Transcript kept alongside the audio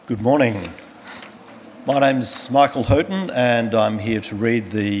Good morning. My name's Michael Houghton and I'm here to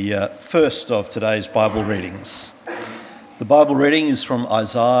read the first of today's Bible readings. The Bible reading is from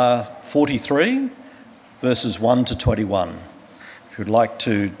Isaiah 43, verses 1 to 21. If you'd like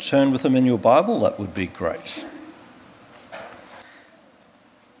to turn with them in your Bible, that would be great.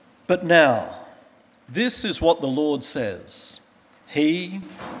 But now, this is what the Lord says. He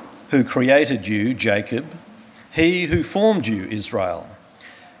who created you, Jacob, he who formed you, Israel.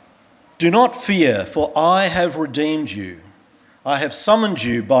 Do not fear, for I have redeemed you. I have summoned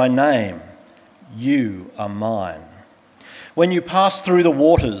you by name. You are mine. When you pass through the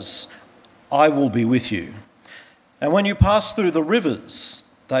waters, I will be with you. And when you pass through the rivers,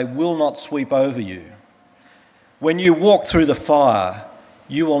 they will not sweep over you. When you walk through the fire,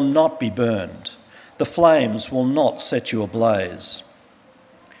 you will not be burned. The flames will not set you ablaze.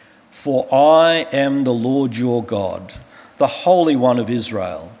 For I am the Lord your God, the Holy One of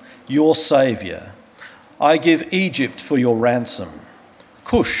Israel, your Saviour. I give Egypt for your ransom,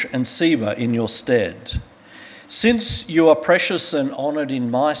 Cush and Seba in your stead. Since you are precious and honoured in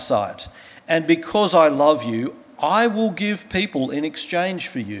my sight, and because I love you, I will give people in exchange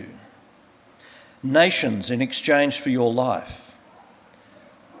for you, nations in exchange for your life.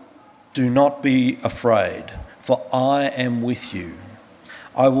 Do not be afraid, for I am with you.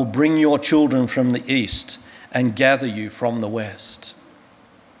 I will bring your children from the east and gather you from the west.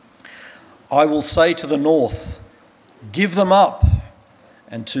 I will say to the north, give them up,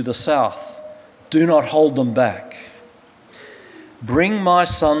 and to the south, do not hold them back. Bring my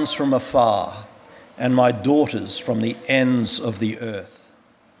sons from afar and my daughters from the ends of the earth.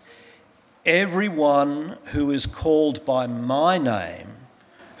 Everyone who is called by my name,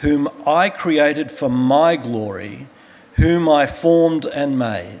 whom I created for my glory, whom I formed and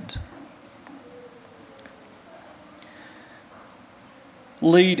made.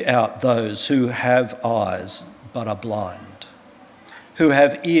 Lead out those who have eyes but are blind, who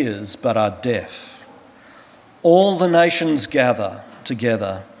have ears but are deaf. All the nations gather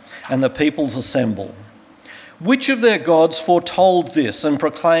together and the peoples assemble. Which of their gods foretold this and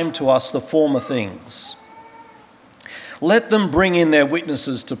proclaimed to us the former things? Let them bring in their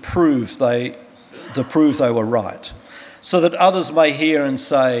witnesses to prove they were right, so that others may hear and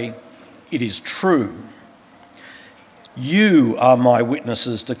say, it is true. You are my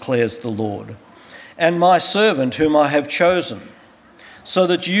witnesses, declares the Lord, and my servant whom I have chosen, so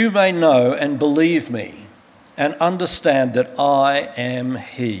that you may know and believe me and understand that I am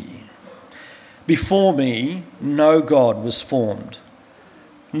He. Before me, no God was formed,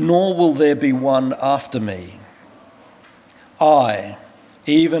 nor will there be one after me. I,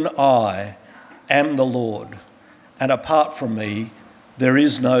 even I, am the Lord, and apart from me, there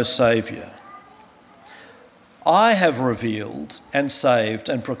is no Saviour. I have revealed and saved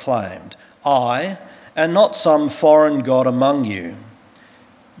and proclaimed, I, and not some foreign god among you.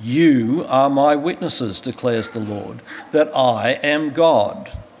 You are my witnesses, declares the Lord, that I am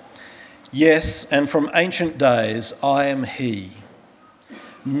God. Yes, and from ancient days I am He.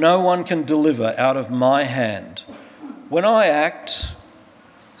 No one can deliver out of my hand. When I act,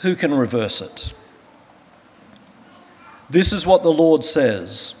 who can reverse it? This is what the Lord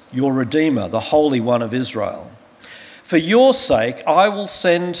says, your Redeemer, the Holy One of Israel. For your sake, I will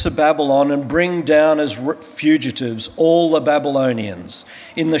send to Babylon and bring down as fugitives all the Babylonians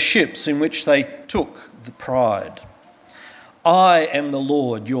in the ships in which they took the pride. I am the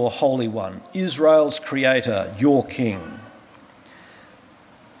Lord, your Holy One, Israel's Creator, your King.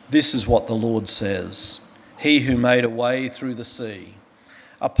 This is what the Lord says, He who made a way through the sea,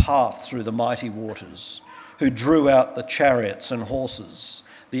 a path through the mighty waters, who drew out the chariots and horses,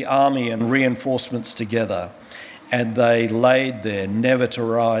 the army and reinforcements together, and they laid there never to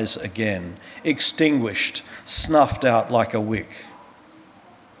rise again, extinguished, snuffed out like a wick.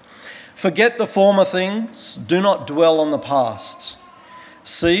 Forget the former things, do not dwell on the past.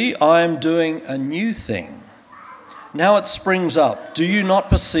 See, I am doing a new thing. Now it springs up, do you not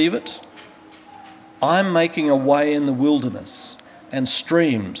perceive it? I am making a way in the wilderness and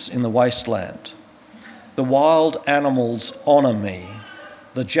streams in the wasteland. The wild animals honour me,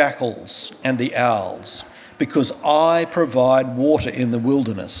 the jackals and the owls, because I provide water in the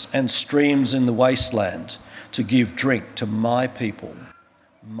wilderness and streams in the wasteland to give drink to my people,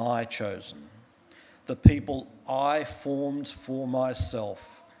 my chosen, the people I formed for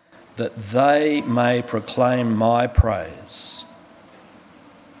myself, that they may proclaim my praise.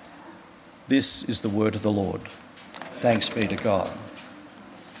 This is the word of the Lord. Thanks be to God.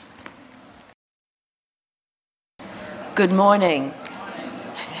 Good morning.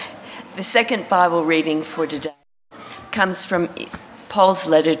 The second Bible reading for today comes from Paul's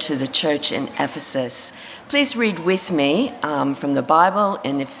letter to the church in Ephesus. Please read with me from the Bible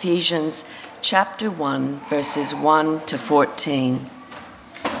in Ephesians chapter 1, verses 1 to 14.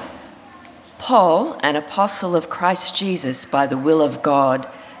 Paul, an apostle of Christ Jesus by the will of God,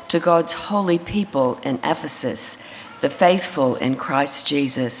 to God's holy people in Ephesus, the faithful in Christ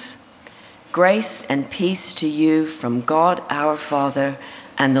Jesus. Grace and peace to you from God our Father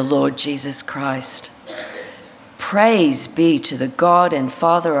and the Lord Jesus Christ. Praise be to the God and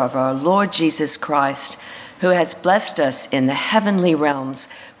Father of our Lord Jesus Christ, who has blessed us in the heavenly realms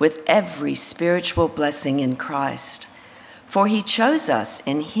with every spiritual blessing in Christ. For he chose us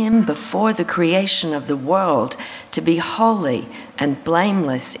in him before the creation of the world to be holy and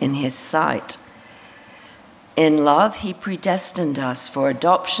blameless in his sight. In love, he predestined us for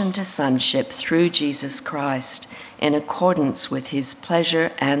adoption to sonship through Jesus Christ, in accordance with his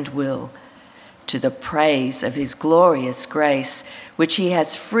pleasure and will, to the praise of his glorious grace, which he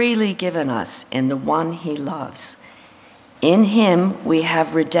has freely given us in the one he loves. In him we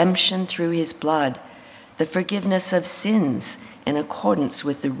have redemption through his blood, the forgiveness of sins in accordance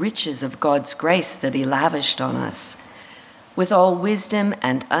with the riches of God's grace that he lavished on us. With all wisdom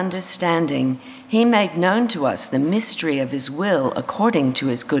and understanding, he made known to us the mystery of his will according to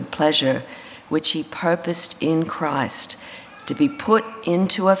his good pleasure, which he purposed in Christ to be put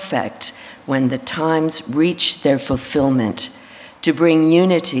into effect when the times reach their fulfillment, to bring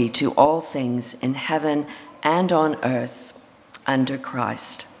unity to all things in heaven and on earth under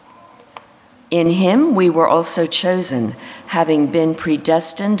Christ. In him we were also chosen, having been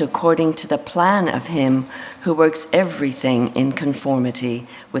predestined according to the plan of him who works everything in conformity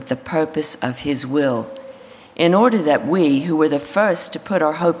with the purpose of his will, in order that we, who were the first to put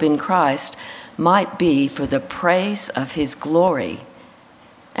our hope in Christ, might be for the praise of his glory.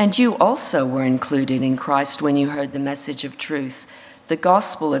 And you also were included in Christ when you heard the message of truth, the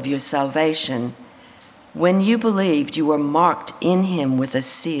gospel of your salvation. When you believed, you were marked in him with a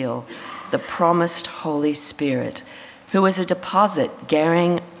seal, the promised Holy Spirit, who is a deposit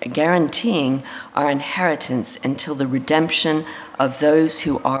guaranteeing our inheritance until the redemption of those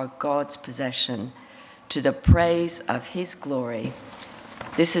who are God's possession, to the praise of his glory.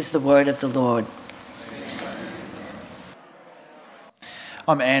 This is the word of the Lord.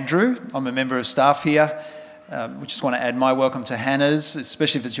 I'm Andrew. I'm a member of staff here. We just want to add my welcome to Hannah's,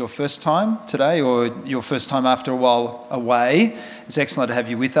 especially if it's your first time today or your first time after a while away. It's excellent to have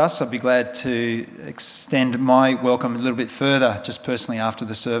you with us. I'd be glad to extend my welcome a little bit further, just personally after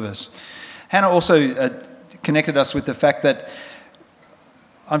the service. Hannah also connected us with the fact that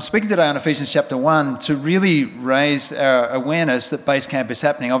I'm speaking today on Ephesians chapter 1 to really raise our awareness that Base Camp is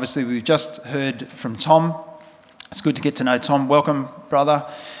happening. Obviously, we've just heard from Tom. It's good to get to know Tom. Welcome, brother.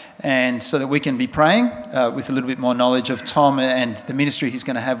 And so that we can be praying with a little bit more knowledge of Tom and the ministry he's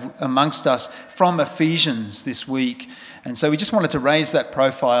going to have amongst us from Ephesians this week. And so we just wanted to raise that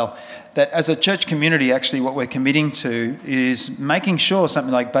profile that as a church community, actually what we're committing to is making sure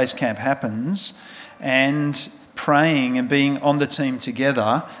something like Base Camp happens and praying and being on the team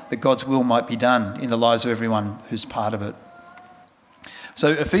together that God's will might be done in the lives of everyone who's part of it.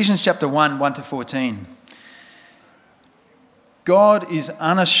 So Ephesians chapter 1, 1 to 14. God is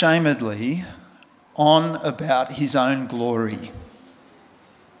unashamedly on about his own glory.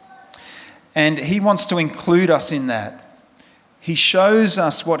 And he wants to include us in that. He shows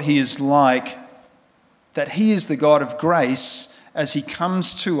us what he is like, that he is the God of grace as he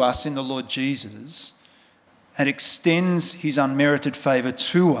comes to us in the Lord Jesus and extends his unmerited favour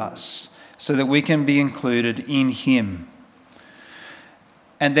to us so that we can be included in him.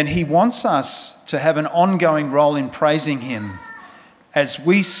 And then he wants us to have an ongoing role in praising him as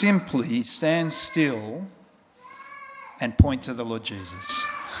we simply stand still and point to the Lord Jesus.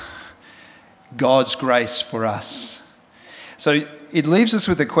 God's grace for us. So it leaves us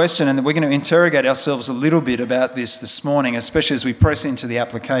with a question, and we're going to interrogate ourselves a little bit about this morning, especially as we press into the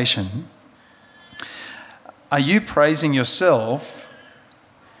application. Are you praising yourself,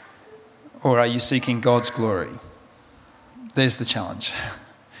 or are you seeking God's glory? There's the challenge.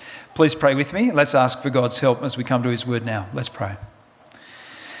 Please pray with me. Let's ask for God's help as we come to his word now. Let's pray.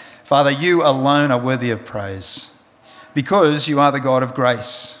 Father, you alone are worthy of praise because you are the God of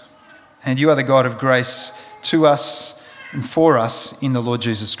grace, and you are the God of grace to us and for us in the Lord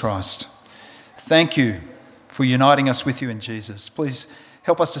Jesus Christ. Thank you for uniting us with you in Jesus. Please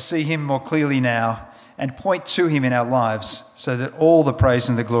help us to see him more clearly now and point to him in our lives so that all the praise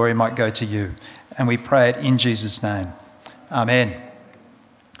and the glory might go to you. And we pray it in Jesus' name. Amen.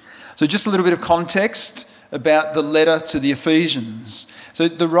 So just a little bit of context about the letter to the Ephesians. So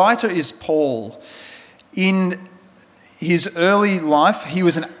the writer is Paul. In his early life, he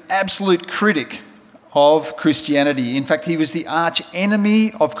was an absolute critic of Christianity. In fact, he was the arch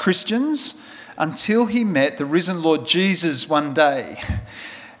enemy of Christians until he met the risen Lord Jesus one day.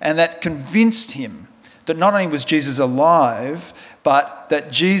 And that convinced him that not only was Jesus alive, but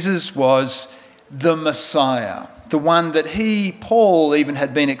that Jesus was the Messiah, the one that he, Paul, even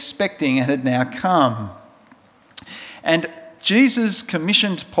had been expecting and had now come. And Jesus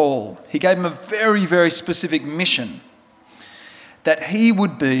commissioned Paul. He gave him a very, very specific mission, that he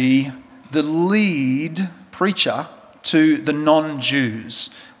would be the lead preacher to the non-Jews,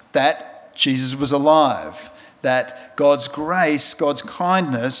 that Jesus was alive, that God's grace, God's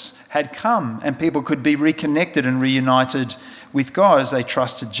kindness had come, and people could be reconnected and reunited with God as they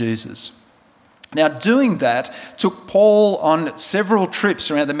trusted Jesus. Now, doing that took Paul on several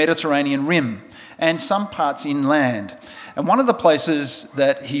trips around the Mediterranean rim and some parts inland. And one of the places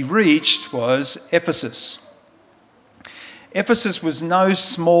that he reached was Ephesus. Ephesus was no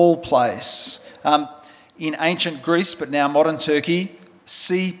small place. In ancient Greece, but now modern Turkey,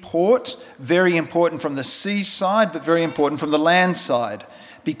 seaport, very important from the seaside, but very important from the land side,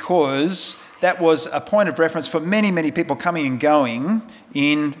 because that was a point of reference for many, many people coming and going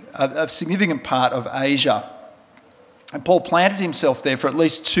in a significant part of Asia. And Paul planted himself there for at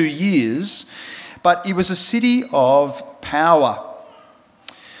least 2 years, but it was a city of power.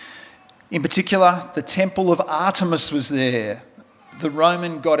 In particular, the temple of Artemis was there, the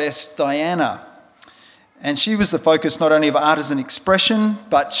Roman goddess Diana. And she was the focus not only of artisan expression,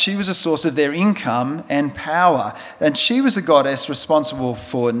 but she was a source of their income and power. And she was the goddess responsible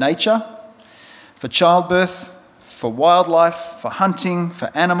for nature, for childbirth, for wildlife, for hunting,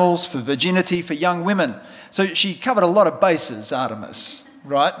 for animals, for virginity, for young women. So she covered a lot of bases, Artemis,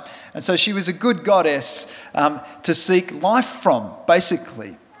 right? And so she was a good goddess to seek life from,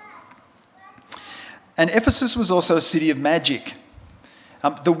 basically. And Ephesus was also a city of magic,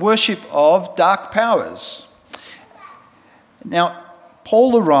 the worship of dark powers. Now,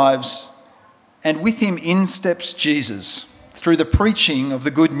 Paul arrives, and with him in steps Jesus through the preaching of the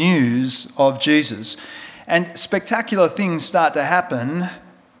good news of Jesus. And spectacular things start to happen.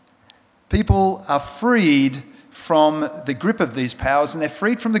 People are freed from the grip of these powers, and they're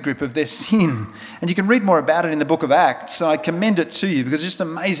freed from the grip of their sin. And you can read more about it in the book of Acts, so I commend it to you, because it's just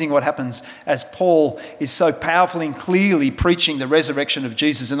amazing what happens as Paul is so powerfully and clearly preaching the resurrection of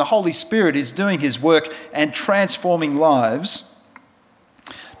Jesus, and the Holy Spirit is doing his work and transforming lives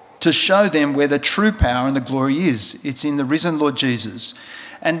to show them where the true power and the glory is. It's in the risen Lord Jesus.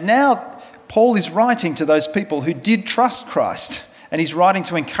 And now Paul is writing to those people who did trust Christ, and he's writing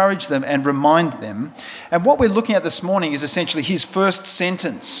to encourage them and remind them. And what we're looking at this morning is essentially his first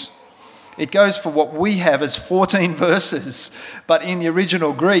sentence. It goes for what we have as 14 verses, but in the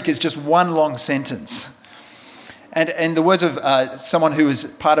original Greek is just one long sentence. And in the words of someone who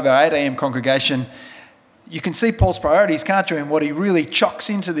was part of our 8 a.m. congregation, you can see Paul's priorities, can't you, and what he really chocks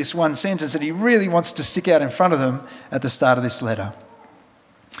into this one sentence that he really wants to stick out in front of them at the start of this letter.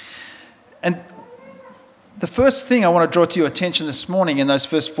 And the first thing I want to draw to your attention this morning in those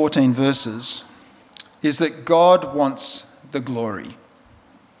first 14 verses is that God wants the glory.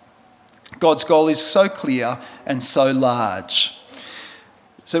 God's goal is so clear and so large.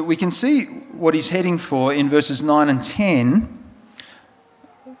 So we can see what he's heading for in verses 9 and 10.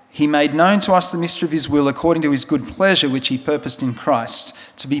 He made known to us the mystery of his will according to his good pleasure, which he purposed in Christ,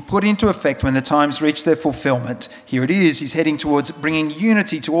 to be put into effect when the times reach their fulfillment. Here it is. He's heading towards bringing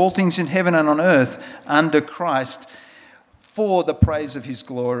unity to all things in heaven and on earth under Christ for the praise of his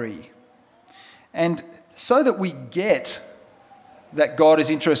glory. And so that we get that God is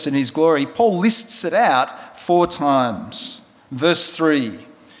interested in his glory, Paul lists it out 4 times. Verse 3,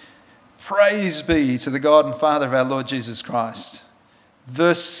 praise be to the God and Father of our Lord Jesus Christ.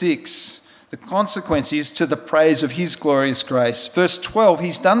 Verse 6, the consequence is to the praise of his glorious grace. Verse 12,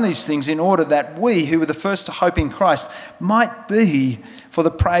 he's done these things in order that we, who were the first to hope in Christ, might be for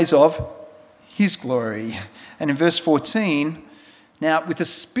the praise of his glory. And in verse 14, now with the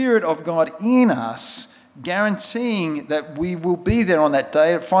Spirit of God in us, guaranteeing that we will be there on that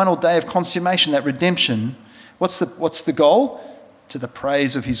day, final day of consummation, that redemption. What's the goal? To the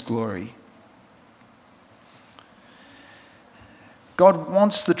praise of his glory. God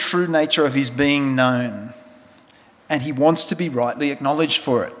wants the true nature of his being known, and he wants to be rightly acknowledged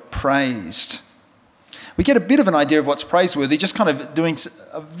for it, praised. We get a bit of an idea of what's praiseworthy, just kind of doing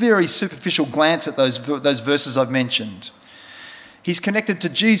a very superficial glance at those verses I've mentioned. He's connected to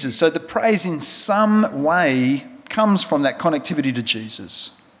Jesus, so the praise in some way comes from that connectivity to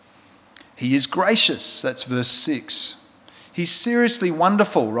Jesus. He is gracious, that's verse 6. He's seriously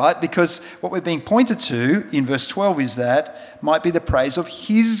wonderful, right? Because what we're being pointed to in verse 12 is that might be the praise of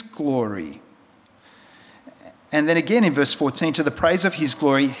his glory. And then again in verse 14, to the praise of his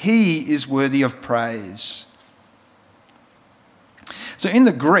glory, he is worthy of praise. So in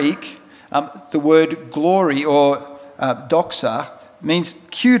the Greek, the word glory or doxa means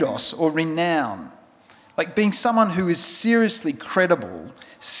kudos or renown, like being someone who is seriously credible,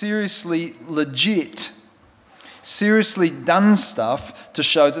 seriously legit, seriously done stuff to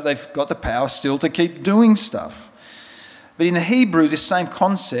show that they've got the power still to keep doing stuff. But in the Hebrew, this same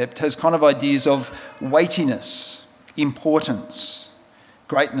concept has kind of ideas of weightiness, importance,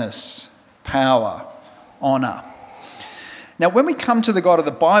 greatness, power, honour. Now, when we come to the God of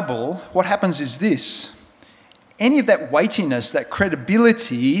the Bible, what happens is this. Any of that weightiness, that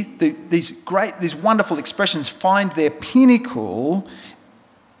credibility, these wonderful expressions find their pinnacle,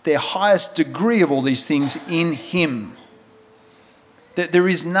 their highest degree of all these things in him. There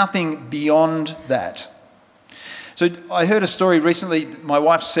is nothing beyond that. So I heard a story recently. My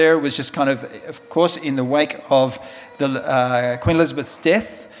wife Sarah was just kind of course, in the wake of the Queen Elizabeth's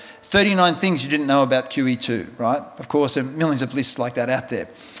death. 39 things you didn't know about QE2, right? Of course, there are millions of lists like that out there.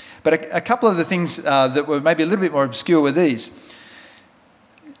 But a couple of the things that were maybe a little bit more obscure were these.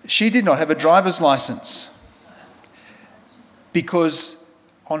 She did not have a driver's license because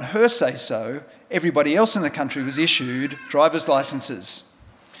on her say-so, everybody else in the country was issued driver's licenses.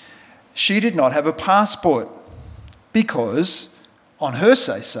 She did not have a passport because on her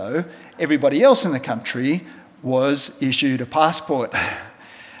say-so, everybody else in the country was issued a passport.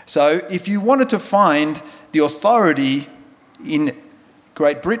 So if you wanted to find the authority in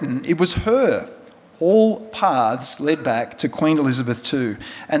Great Britain, it was her. All paths led back to Queen Elizabeth II.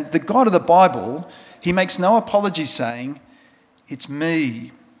 And the God of the Bible, he makes no apology saying, it's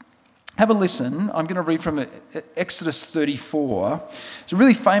me. Have a listen. I'm going to read from Exodus 34. It's a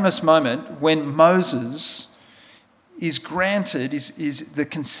really famous moment when Moses is granted, is the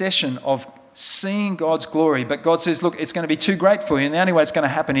concession of seeing God's glory. But God says, look, it's going to be too great for you. And the only way it's going to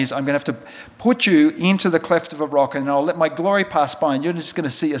happen is I'm going to have to put you into the cleft of a rock and I'll let my glory pass by and you're just going to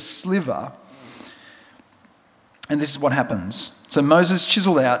see a sliver. And this is what happens. So Moses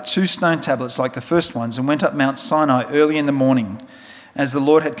chiseled out 2 stone tablets like the first ones and went up Mount Sinai early in the morning as the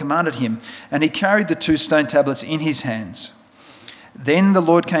Lord had commanded him. And he carried the 2 stone tablets in his hands. Then the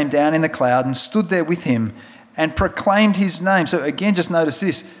Lord came down in the cloud and stood there with him and proclaimed his name. So again, just notice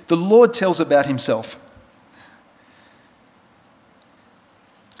this. The Lord tells about himself.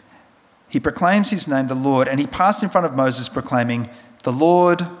 He proclaims his name, the Lord, and he passed in front of Moses proclaiming, the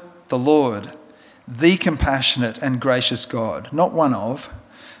Lord, the compassionate and gracious God, not one of,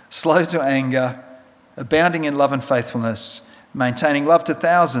 slow to anger, abounding in love and faithfulness, maintaining love to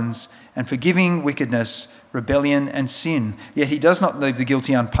thousands, and forgiving wickedness, rebellion and sin. Yet he does not leave the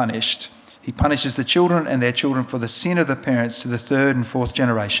guilty unpunished. He punishes the children and their children for the sin of the parents to the 3rd and 4th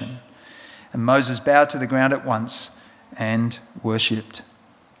generation. And Moses bowed to the ground at once and worshipped.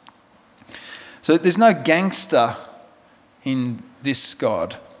 So there's no gangster in this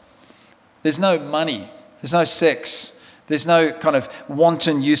God. There's no money. There's no sex. There's no kind of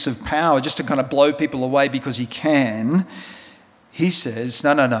wanton use of power just to kind of blow people away because he can. He says,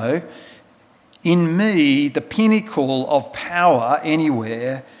 no. In me, the pinnacle of power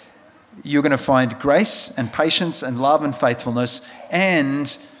anywhere, you're going to find grace and patience and love and faithfulness,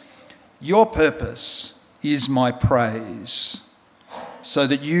 and your purpose is my praise, so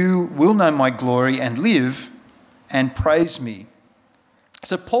that you will know my glory and live and praise me.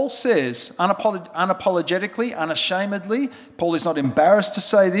 So Paul says, unapologetically, unashamedly, Paul is not embarrassed to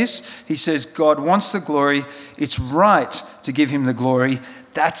say this. He says, God wants the glory. It's right to give him the glory.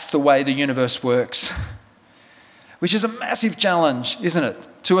 That's the way the universe works. Which is a massive challenge, isn't it?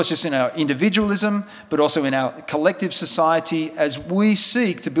 To us just in our individualism, but also in our collective society as we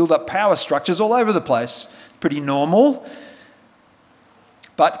seek to build up power structures all over the place. Pretty normal,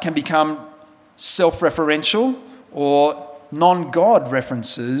 but can become self-referential or non-God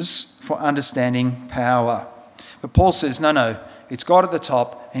references for understanding power. But Paul says, no, it's God at the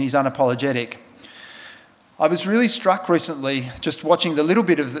top and he's unapologetic. I was really struck recently just watching the little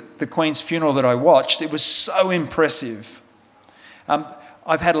bit of the Queen's funeral that I watched. It was so impressive.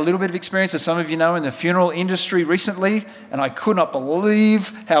 I've had a little bit of experience, as some of you know, in the funeral industry recently, and I could not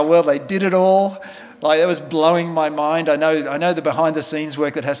believe how well they did it all. Like, that was blowing my mind. I know the behind-the-scenes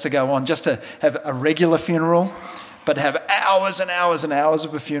work that has to go on just to have a regular funeral, but to have hours and hours and hours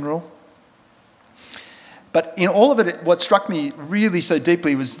of a funeral. But in all of it, what struck me really so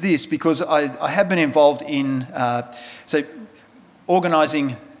deeply was this, because I have been involved in,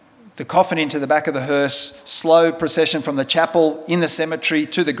 organising the coffin into the back of the hearse, slow procession from the chapel in the cemetery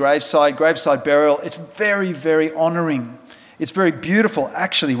to the graveside burial. It's very, very honouring. It's very beautiful,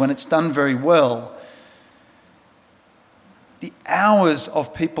 actually, when it's done very well. The hours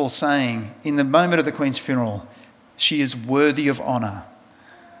of people saying, in the moment of the Queen's funeral, she is worthy of honour.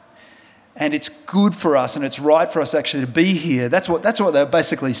 And it's good for us and it's right for us actually to be here. That's what they're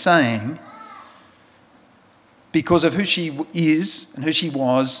basically saying, because of who she is and who she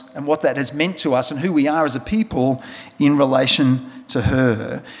was and what that has meant to us and who we are as a people in relation to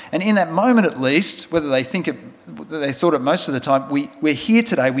her. And in that moment at least, whether they thought it most of the time, we're here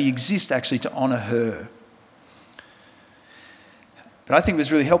today, we exist actually to honour her. But I think it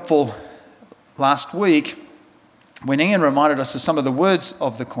was really helpful last week when Ian reminded us of some of the words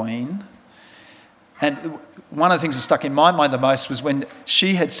of the Queen. And one of the things that stuck in my mind the most was when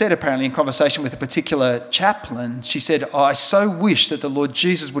she had said, apparently in conversation with a particular chaplain, she said, "Oh, I so wish that the Lord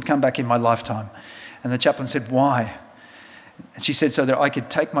Jesus would come back in my lifetime." And the chaplain said, "Why?" And she said, "So that I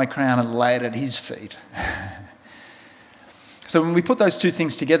could take my crown and lay it at his feet." So when we put those two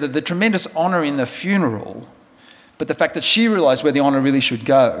things together, the tremendous honour in the funeral, but the fact that she realised where the honour really should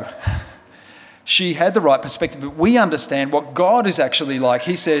go. She had the right perspective, but we understand what God is actually like.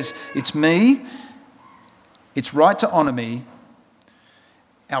 He says, "It's me. It's right to honour me.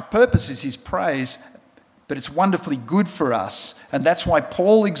 Our purpose is his praise, but it's wonderfully good for us." And that's why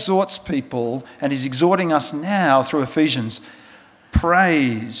Paul exhorts people, and he's exhorting us now through Ephesians,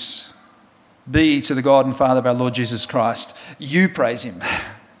 praise be to the God and Father of our Lord Jesus Christ. You praise him.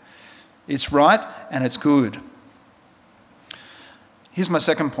 It's right and it's good. Here's my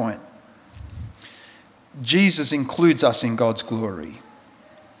second point. Jesus includes us in God's glory.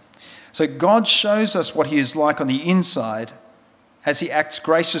 So God shows us what he is like on the inside as he acts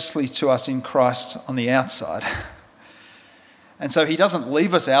graciously to us in Christ on the outside. And so he doesn't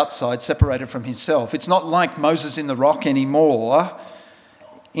leave us outside separated from himself. It's not like Moses in the rock anymore.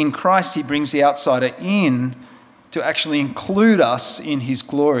 In Christ he brings the outsider in to actually include us in his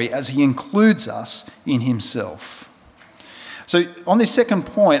glory as he includes us in himself. So on this second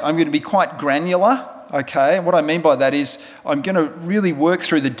point, I'm going to be quite granular. Okay, and what I mean by that is I'm going to really work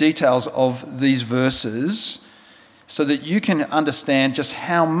through the details of these verses so that you can understand just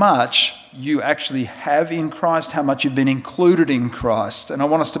how much you actually have in Christ, how much you've been included in Christ. And I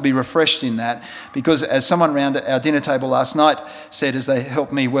want us to be refreshed in that because as someone around our dinner table last night said as they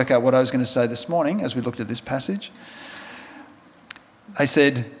helped me work out what I was going to say this morning as we looked at this passage, they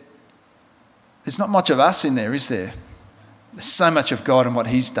said, "There's not much of us in there, is there? There's so much of God and what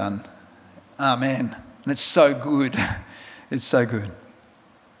he's done." Amen. And it's so good. It's so good.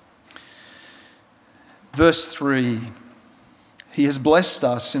 Verse 3. He has blessed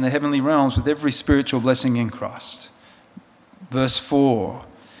us in the heavenly realms with every spiritual blessing in Christ. Verse 4.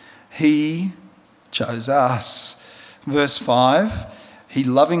 He chose us. Verse 5. He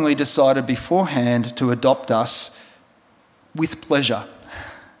lovingly decided beforehand to adopt us with pleasure.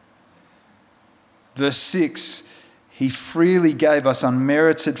 Verse 6. He freely gave us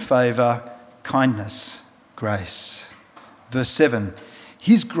unmerited favour, kindness, grace. Verse 7,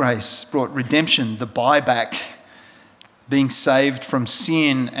 his grace brought redemption, the buyback, being saved from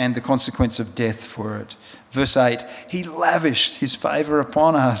sin and the consequence of death for it. Verse 8, he lavished his favour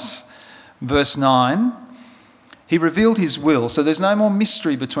upon us. Verse 9, he revealed his will. So there's no more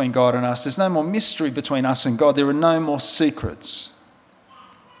mystery between God and us. There's no more mystery between us and God. There are no more secrets.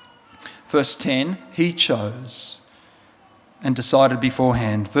 Verse 10, he chose and decided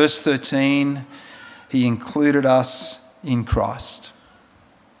beforehand. Verse 13, he included us in Christ.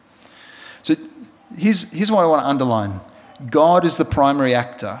 So here's what I want to underline. God is the primary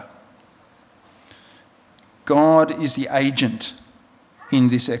actor. God is the agent in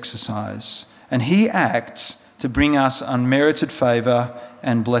this exercise. And he acts to bring us unmerited favour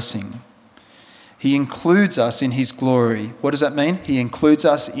and blessing. He includes us in his glory. What does that mean? He includes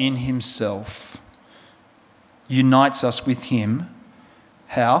us in himself. Unites us with him.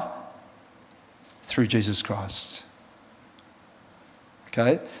 How? Through Jesus Christ.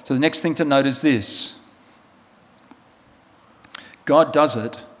 Okay, so the next thing to note is this. God does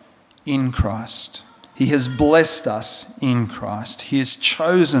it in Christ. He has blessed us in Christ. He has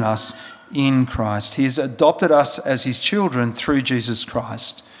chosen us in Christ. He has adopted us as his children through Jesus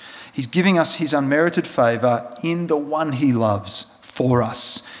Christ. He's giving us his unmerited favour in the one he loves for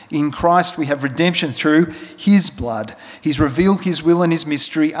us. In Christ we have redemption through his blood. He's revealed his will and his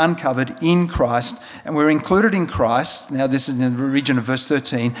mystery uncovered in Christ, and we're included in Christ. Now this is in the region of verse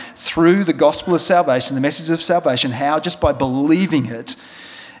 13, through the gospel of salvation, the message of salvation. How? Just by believing it.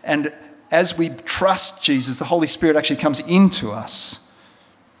 And as we trust Jesus, the Holy Spirit actually comes into us.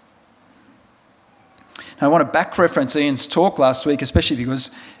 I want to back reference Ian's talk last week, especially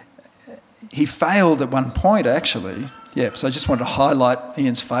because he failed at one point, actually. Yeah, so I just wanted to highlight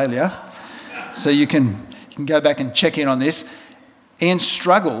Ian's failure. So you can go back and check in on this. Ian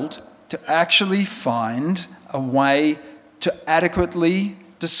struggled to actually find a way to adequately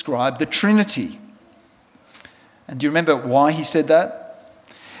describe the Trinity. And do you remember why he said that?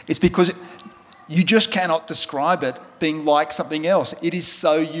 It's because you just cannot describe it being like something else. It is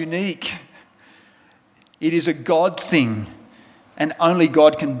so unique. It is a God thing, and only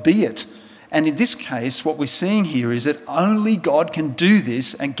God can be it. And in this case, what we're seeing here is that only God can do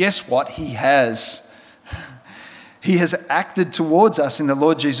this, and guess what? He has. He has acted towards us in the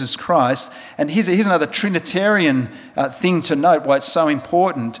Lord Jesus Christ. And here's another Trinitarian thing to note, why it's so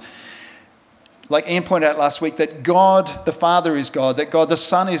important. Like Ian pointed out last week, that God the Father is God, that God the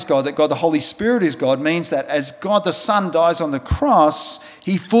Son is God, that God the Holy Spirit is God, means that as God the Son dies on the cross,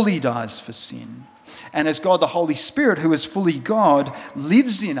 he fully dies for sin. And as God the Holy Spirit, who is fully God,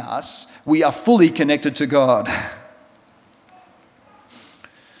 lives in us, we are fully connected to God.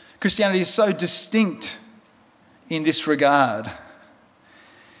 Christianity is so distinct in this regard.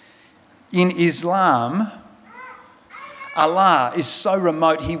 In Islam, Allah is so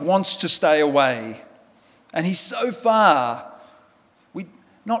remote, he wants to stay away. And he's so far, we're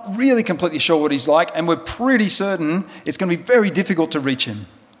not really completely sure what he's like, and we're pretty certain it's going to be very difficult to reach him.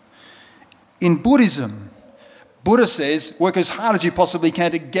 In Buddhism, Buddha says, work as hard as you possibly can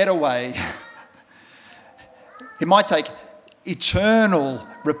to get away. It might take eternal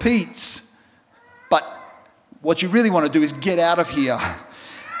repeats, but what you really want to do is get out of here.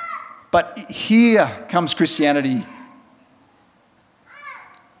 But here comes Christianity.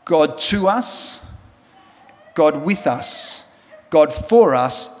 God to us, God with us, God for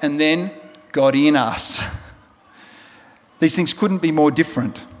us, and then God in us. These things couldn't be more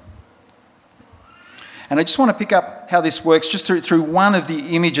different. And I just want to pick up how this works just through one of the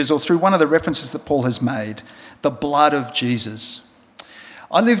images or through one of the references that Paul has made, the blood of Jesus.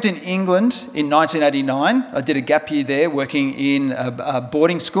 I lived in England in 1989. I did a gap year there working in a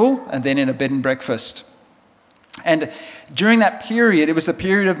boarding school and then in a bed and breakfast. And during that period, it was the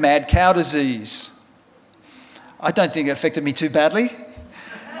period of mad cow disease. I don't think it affected me too badly.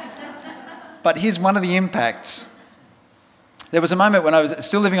 But here's one of the impacts. There was a moment when I was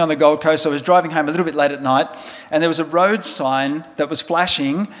still living on the Gold Coast. I was driving home a little bit late at night, and there was a road sign that was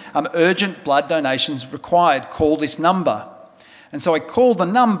flashing, urgent blood donations required, call this number. And so I called the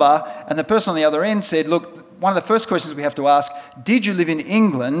number, and the person on the other end said, look, one of the first questions we have to ask, did you live in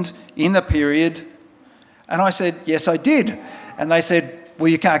England in the period? And I said, yes, I did. And they said, well,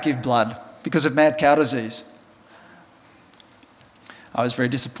 you can't give blood because of mad cow disease. I was very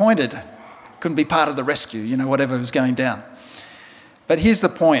disappointed. Couldn't be part of the rescue, whatever was going down. But here's the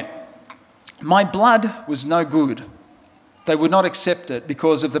point. My blood was no good. They would not accept it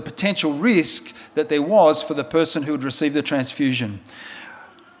because of the potential risk that there was for the person who would receive the transfusion.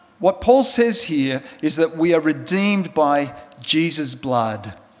 What Paul says here is that we are redeemed by Jesus'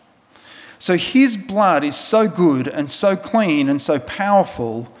 blood. So his blood is so good and so clean and so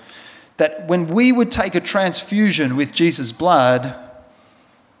powerful that when we would take a transfusion with Jesus' blood,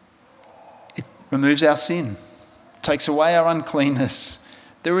 it removes our sin. Takes away our uncleanness.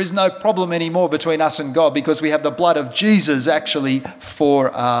 There is no problem anymore between us and God because we have the blood of Jesus actually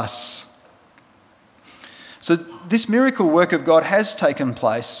for us. So this miracle work of God has taken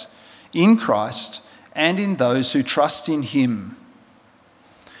place in Christ and in those who trust in him.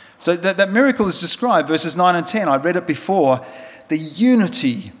 So that miracle is described, verses 9 and 10. I read it before. The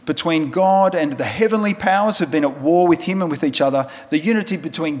unity between God and the heavenly powers who have been at war with him and with each other. The unity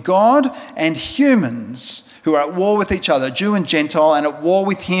between God and humans who are at war with each other, Jew and Gentile, and at war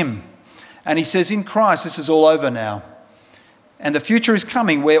with him. And he says, in Christ, this is all over now. And the future is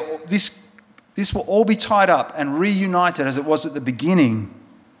coming where this will all be tied up and reunited as it was at the beginning.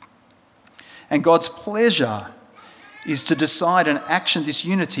 And God's pleasure is to decide and action this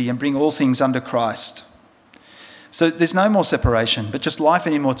unity and bring all things under Christ. So there's no more separation, but just life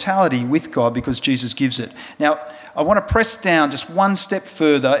and immortality with God because Jesus gives it. Now, I want to press down just one step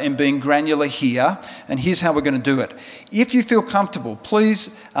further in being granular here, and here's how we're going to do it. If you feel comfortable,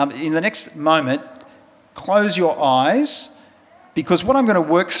 please, in the next moment, close your eyes, because what I'm going to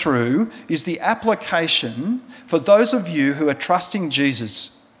work through is the application for those of you who are trusting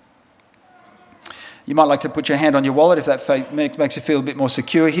Jesus. You might like to put your hand on your wallet if that makes you feel a bit more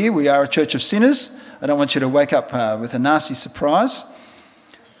secure here. We are a church of sinners. I don't want you to wake up with a nasty surprise.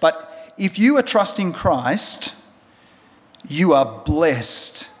 But if you are trusting Christ, you are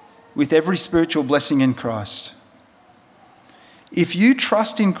blessed with every spiritual blessing in Christ. If you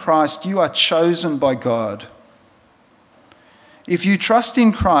trust in Christ, you are chosen by God. If you trust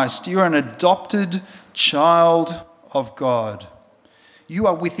in Christ, you are an adopted child of God. You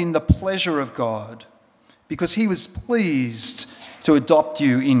are within the pleasure of God because he was pleased to adopt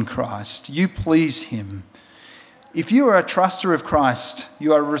you in Christ. You please him. If you are a truster of Christ,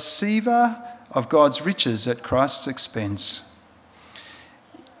 you are a receiver of God's riches at Christ's expense.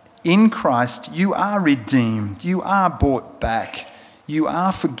 In Christ, you are redeemed. You are bought back. You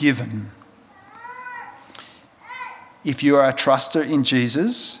are forgiven. If you are a truster in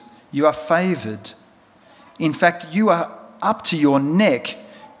Jesus, you are favoured. In fact, you are up to your neck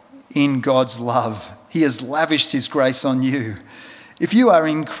in God's love. He has lavished his grace on you. If you are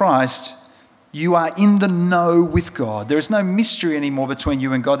in Christ, you are in the know with God. There is no mystery anymore between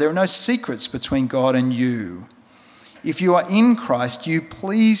you and God. There are no secrets between God and you. If you are in Christ, you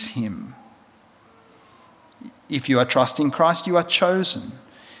please him. If you are trusting Christ, you are chosen.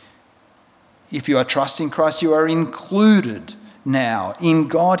 If you are trusting Christ, you are included now in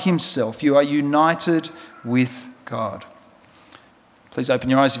God himself. You are united with God. Please open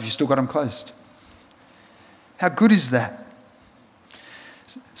your eyes if you've still got them closed. How good is that?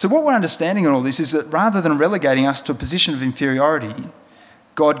 So what we're understanding in all this is that rather than relegating us to a position of inferiority,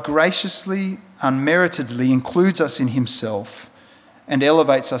 God graciously, unmeritedly includes us in himself and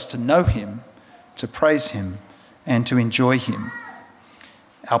elevates us to know him, to praise him, and to enjoy him.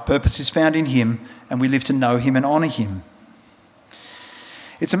 Our purpose is found in him, and we live to know him and honour him.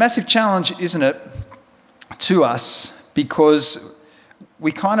 It's a massive challenge, isn't it, to us, because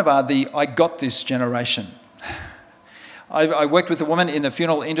we kind of are the I got this generation. I worked with a woman in the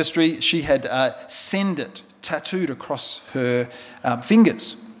funeral industry. She had "send it" tattooed across her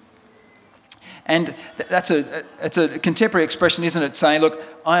fingers. And it's a contemporary expression, isn't it? Saying, look,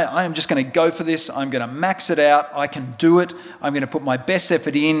 I am just going to go for this. I'm going to max it out. I can do it. I'm going to put my best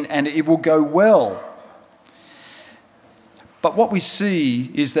effort in and it will go well. But what we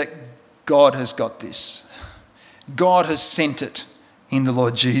see is that God has got this. God has sent it in the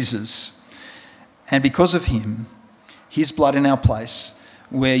Lord Jesus. And because of him, his blood in our place,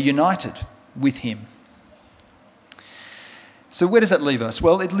 we're united with him. So where does that leave us?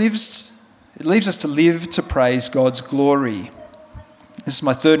 Well, it leaves us to live to praise God's glory. This is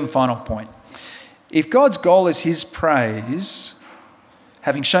my third and final point. If God's goal is his praise,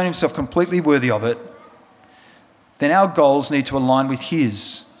 having shown himself completely worthy of it, then our goals need to align with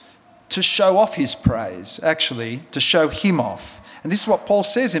his, to show off his praise, actually, to show him off. And this is what Paul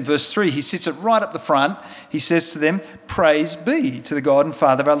says in verse 3. He sits it right up the front. He says to them, "Praise be to the God and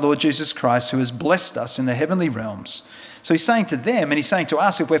Father of our Lord Jesus Christ, who has blessed us in the heavenly realms." So he's saying to them, and he's saying to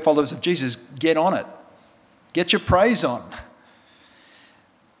us, if we're followers of Jesus, get on it. Get your praise on.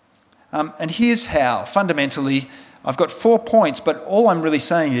 And here's how. Fundamentally, I've got 4 points, but all I'm really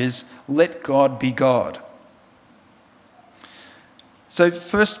saying is, let God be God. So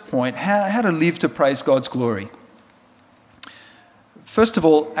first point, how to live to praise God's glory. First of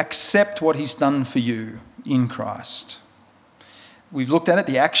all, accept what he's done for you in Christ. We've looked at it.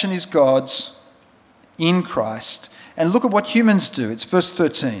 The action is God's in Christ. And look at what humans do. It's verse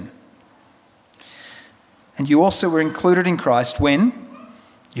 13. And you also were included in Christ when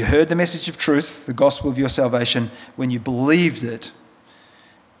you heard the message of truth, the gospel of your salvation. When you believed it,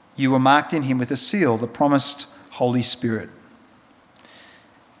 you were marked in him with a seal, the promised Holy Spirit.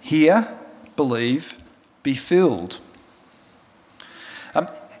 Hear, believe, be filled.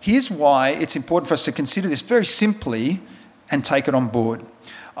 Here's why it's important for us to consider this very simply and take it on board.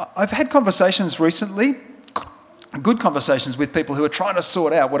 I've had conversations recently, good conversations with people who are trying to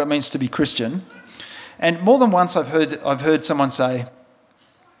sort out what it means to be Christian. And more than once I've heard someone say,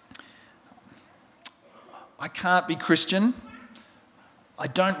 I can't be Christian. I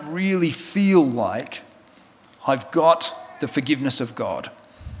don't really feel like I've got the forgiveness of God.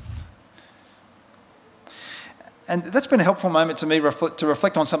 And that's been a helpful moment to me to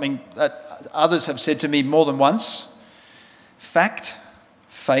reflect on something that others have said to me more than once. Fact,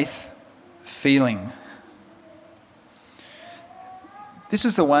 faith, feeling. This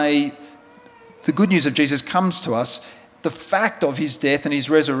is the way the good news of Jesus comes to us. The fact of his death and his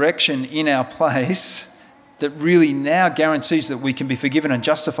resurrection in our place that really now guarantees that we can be forgiven and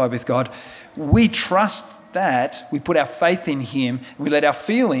justified with God. We trust that, we put our faith in him, we let our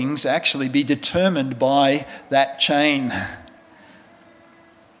feelings actually be determined by that chain.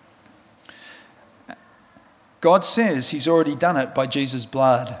 God says he's already done it by Jesus'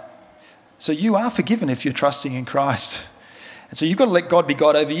 blood. So you are forgiven if you're trusting in Christ. And so you've got to let God be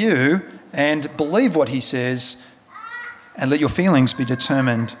God over you and believe what he says and let your feelings be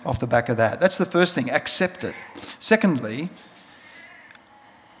determined off the back of that. That's the first thing, accept it. Secondly,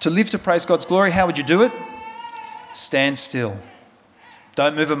 To live to praise God's glory, how would you do it? Stand still.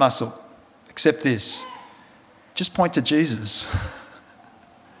 Don't move a muscle. Except this. Just point to Jesus.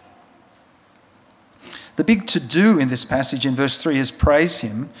 The big to-do in this passage in verse 3 is praise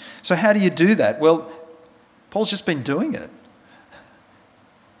him. So how do you do that? Well, Paul's just been doing it.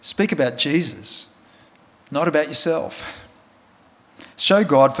 Speak about Jesus, not about yourself. Show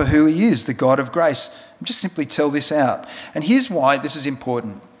God for who he is, the God of grace. Just simply tell this out. And here's why this is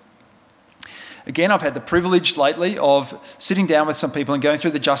important. Again, I've had the privilege lately of sitting down with some people and going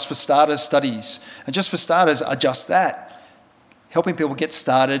through the Just for Starters studies. And Just for Starters are just that, helping people get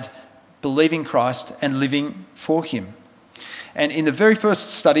started, believing Christ and living for him. And in the very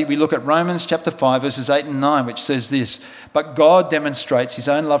first study, we look at Romans chapter 5, verses 8 and 9, which says this: "But God demonstrates his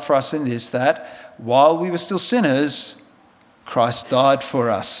own love for us in this, that while we were still sinners, Christ died for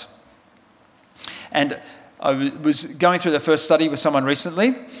us." And I was going through the first study with someone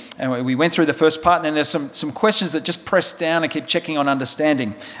recently, and we went through the first part, and then there's some questions that just press down and keep checking on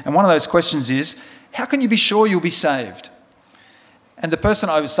understanding. And one of those questions is, how can you be sure you'll be saved? And the person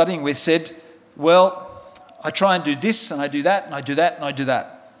I was studying with said, well, I try and do this, and I do that, and I do that, and I do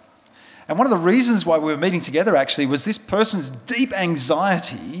that. And one of the reasons why we were meeting together actually was this person's deep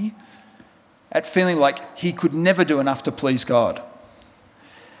anxiety at feeling like he could never do enough to please God.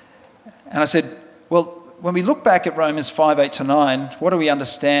 And I said, well, when we look back at Romans 5, 8 to 9, what do we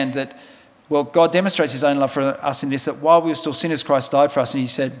understand? That, well, God demonstrates his own love for us in this, that while we were still sinners, Christ died for us. And he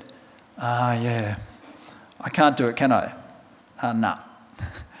said, yeah, I can't do it, can I? Nah.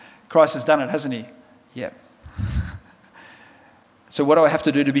 Christ has done it, hasn't he? Yep. So what do I have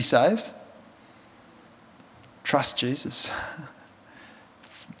to do to be saved? Trust Jesus.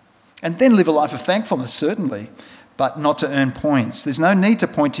 And then live a life of thankfulness, certainly, but not to earn points. There's no need to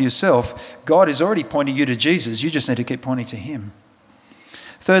point to yourself. God is already pointing you to Jesus. You just need to keep pointing to him.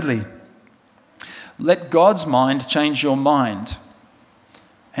 Thirdly, let God's mind change your mind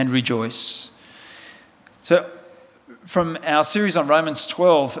and rejoice. So from our series on Romans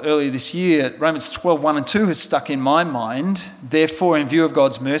 12 earlier this year, Romans 12, 1 and 2 has stuck in my mind. Therefore, in view of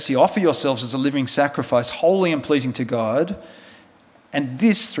God's mercy, offer yourselves as a living sacrifice, holy and pleasing to God, and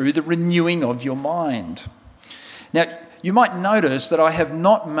this through the renewing of your mind. Now, you might notice that I have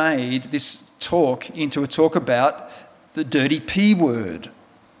not made this talk into a talk about the dirty P word,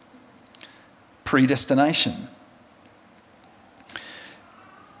 predestination.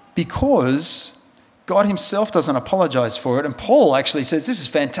 Because God himself doesn't apologize for it. And Paul actually says this is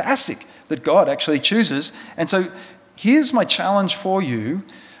fantastic that God actually chooses. And so here's my challenge for you.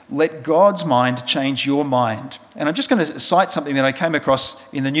 Let God's mind change your mind. And I'm just going to cite something that I came across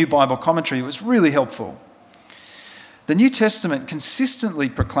in the New Bible Commentary. It was really helpful. The New Testament consistently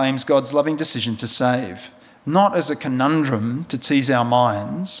proclaims God's loving decision to save, not as a conundrum to tease our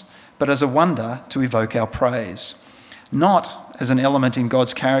minds, but as a wonder to evoke our praise. Not as an element in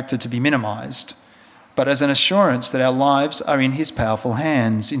God's character to be minimized, but as an assurance that our lives are in his powerful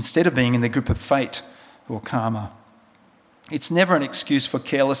hands instead of being in the grip of fate or karma. It's never an excuse for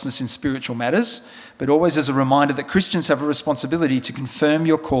carelessness in spiritual matters, but always as a reminder that Christians have a responsibility to confirm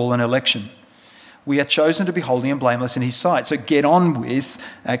your call and election. We are chosen to be holy and blameless in his sight, so get on with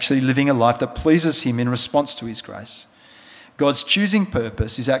actually living a life that pleases him in response to his grace. God's choosing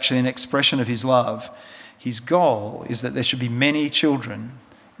purpose is actually an expression of his love. His goal is that there should be many children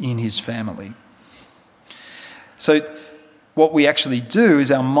in his family. So what we actually do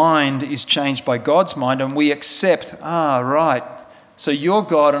is our mind is changed by God's mind, and we accept, right, so you're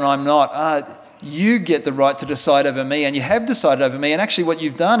God and I'm not. You get the right to decide over me, and you have decided over me. And actually what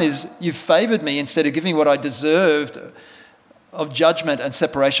you've done is you've favoured me instead of giving what I deserved of judgment and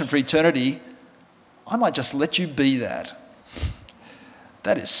separation for eternity. I might just let you be that.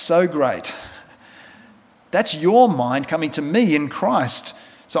 That is so great. That's your mind coming to me in Christ.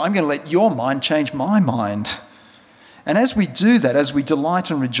 So I'm going to let your mind change my mind. And as we do that, as we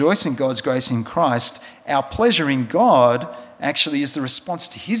delight and rejoice in God's grace in Christ, our pleasure in God actually is the response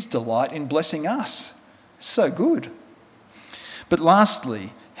to his delight in blessing us. So good. But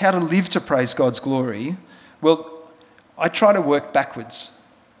lastly, how to live to praise God's glory? Well, I try to work backwards.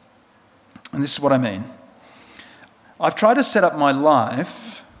 And this is what I mean. I've tried to set up my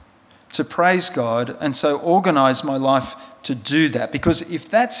life to praise God, and so organise my life to do that. Because if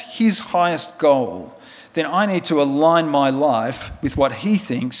that's his highest goal, then I need to align my life with what he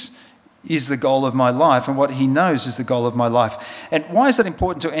thinks is the goal of my life and what he knows is the goal of my life. And why is that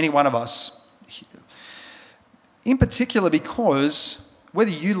important to any one of us? In particular, because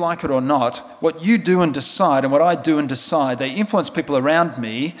whether you like it or not, what you do and decide and what I do and decide, they influence people around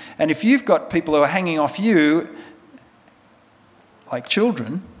me. And if you've got people who are hanging off you, like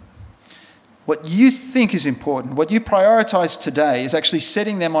children, what you think is important, what you prioritize today, is actually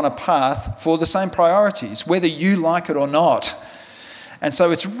setting them on a path for the same priorities, whether you like it or not. And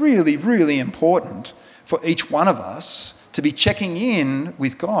so it's really, really important for each one of us to be checking in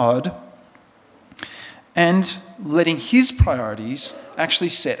with God and letting his priorities actually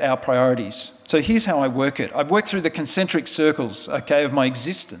set our priorities. So here's how I work it. I work through the concentric circles, of my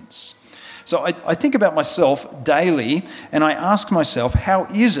existence. So I think about myself daily and I ask myself, how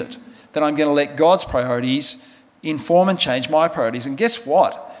is it that I'm going to let God's priorities inform and change my priorities? And guess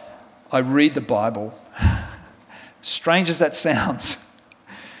what? I read the Bible. Strange as that sounds.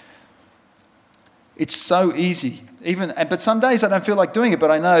 It's so easy. But some days I don't feel like doing it,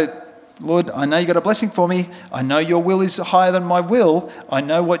 but I know, Lord, I know you got a blessing for me. I know your will is higher than my will. I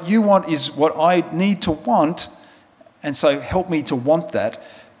know what you want is what I need to want. And so help me to want that.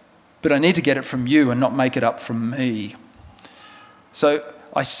 But I need to get it from you and not make it up from me. So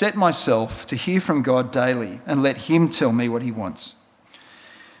I set myself to hear from God daily and let him tell me what he wants.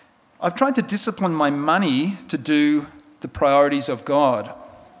 I've tried to discipline my money to do the priorities of God.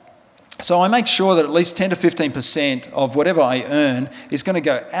 So I make sure that at least 10 to 15% of whatever I earn is going to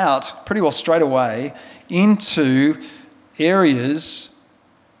go out pretty well straight away into areas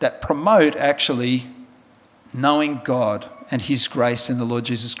that promote actually knowing God and his grace in the Lord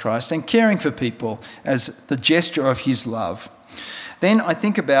Jesus Christ and caring for people as the gesture of his love. Then I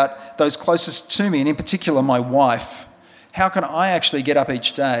think about those closest to me, and in particular my wife. How can I actually get up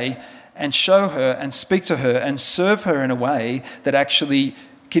each day and show her and speak to her and serve her in a way that actually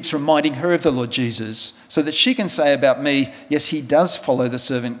keeps reminding her of the Lord Jesus, so that she can say about me, yes, he does follow the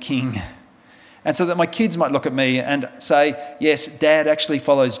servant king. And so that my kids might look at me and say, yes, Dad actually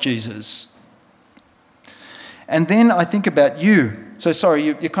follows Jesus. And then I think about you. So sorry,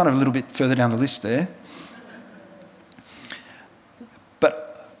 you're kind of a little bit further down the list there.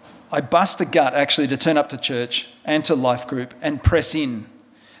 But I bust a gut actually to turn up to church and to life group and press in,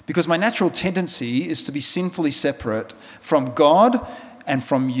 because my natural tendency is to be sinfully separate from God and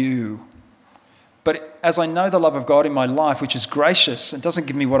from you. But as I know the love of God in my life, which is gracious and doesn't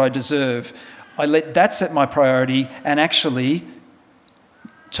give me what I deserve, I let that set my priority and actually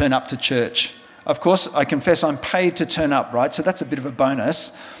turn up to church. Of course, I confess I'm paid to turn up, right? So that's a bit of a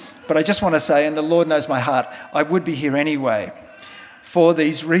bonus. But I just want to say, and the Lord knows my heart, I would be here anyway for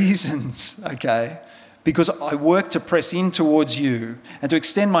these reasons, okay? Because I work to press in towards you and to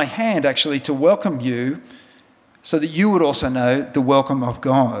extend my hand actually to welcome you, so that you would also know the welcome of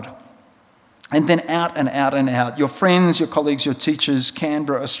God. And then out and out and out, your friends, your colleagues, your teachers,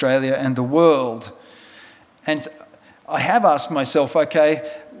 Canberra, Australia, and the world. And I have asked myself, okay,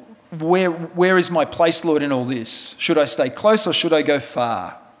 where is my place, Lord, in all this? Should I stay close or should I go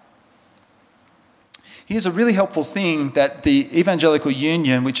far? Here's a really helpful thing that the Evangelical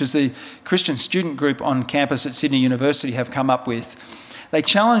Union, which is the Christian student group on campus at Sydney University, have come up with. They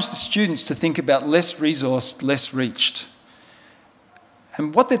challenge the students to think about less resourced, less reached.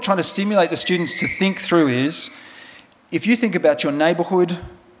 And what they're trying to stimulate the students to think through is, if you think about your neighbourhood,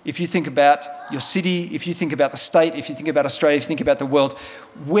 if you think about your city, if you think about the state, if you think about Australia, if you think about the world,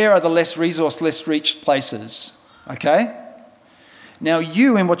 where are the less resourced, less reached places? Okay? Now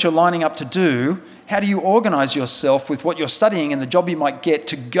you, in what you're lining up to do, how do you organise yourself with what you're studying and the job you might get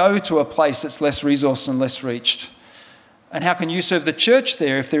to go to a place that's less resourced and less reached? And how can you serve the church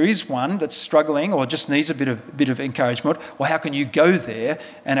there if there is one that's struggling or just needs a bit of encouragement? Well, how can you go there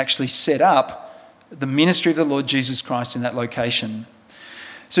and actually set up the ministry of the Lord Jesus Christ in that location?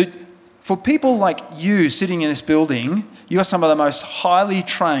 So for people like you sitting in this building, you are some of the most highly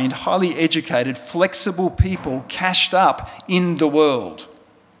trained, highly educated, flexible people cashed up in the world.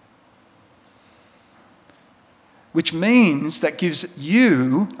 Which means that gives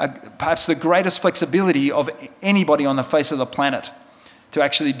you perhaps the greatest flexibility of anybody on the face of the planet to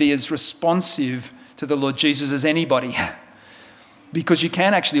actually be as responsive to the Lord Jesus as anybody, because you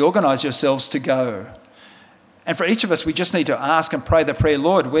can actually organise yourselves to go. And for each of us, we just need to ask and pray the prayer,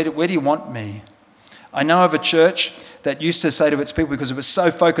 Lord, where do you want me? I know of a church that used to say to its people, because it was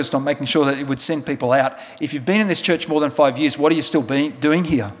so focused on making sure that it would send people out, if you've been in this church more than 5 years, what are you still doing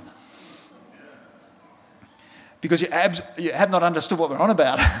here? Because you have not understood what we're on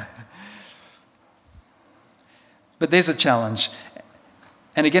about. But there's a challenge.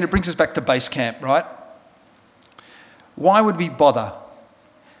 And again, it brings us back to base camp, right? Why would we bother?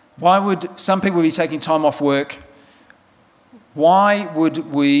 Why would some people be taking time off work? Why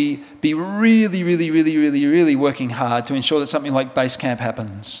would we be really working hard to ensure that something like base camp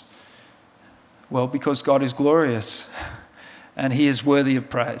happens? Well, because God is glorious and he is worthy of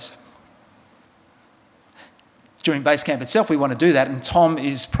praise. During base camp itself, we want to do that, and Tom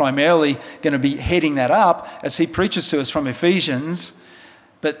is primarily going to be heading that up as he preaches to us from Ephesians,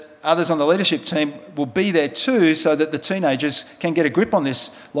 but others on the leadership team will be there too so that the teenagers can get a grip on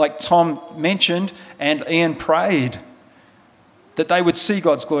this, like Tom mentioned and Ian prayed, that they would see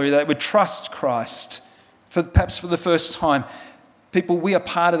God's glory, they would trust Christ, perhaps for the first time. People, we are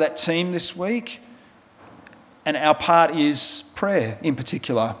part of that team this week, and our part is prayer in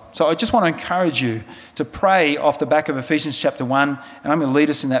particular. So I just want to encourage you to pray off the back of Ephesians chapter 1, and I'm going to lead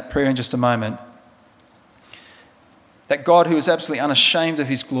us in that prayer in just a moment. That God, who is absolutely unashamed of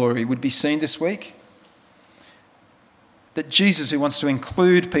his glory, would be seen this week. That Jesus, who wants to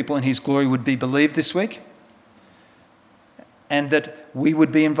include people in his glory, would be believed this week. And that we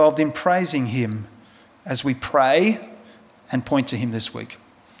would be involved in praising him as we pray and point to him this week.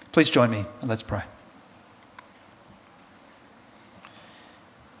 Please join me and let's pray.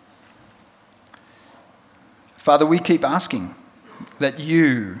 Father, we keep asking that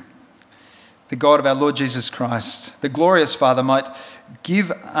you, the God of our Lord Jesus Christ, the glorious Father, might give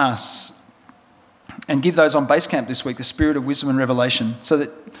us and give those on base camp this week the spirit of wisdom and revelation so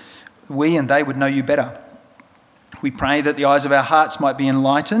that we and they would know you better. We pray that the eyes of our hearts might be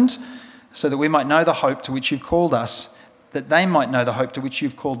enlightened so that we might know the hope to which you've called us, that they might know the hope to which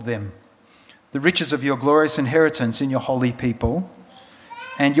you've called them, the riches of your glorious inheritance in your holy people,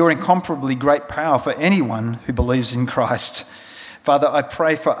 and your incomparably great power for anyone who believes in Christ. Father, I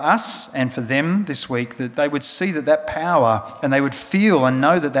pray for us and for them this week that they would see that power, and they would feel and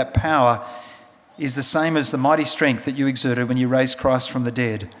know that power is the same as the mighty strength that you exerted when you raised Christ from the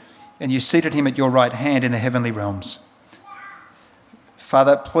dead and you seated him at your right hand in the heavenly realms.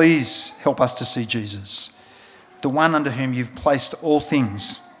 Father, please help us to see Jesus, the one under whom you've placed all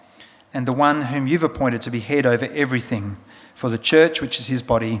things, and the one whom you've appointed to be head over everything for the church, which is his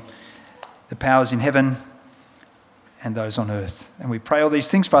body, the powers in heaven and those on earth. And we pray all these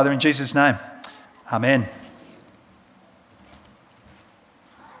things, Father, in Jesus' name. Amen.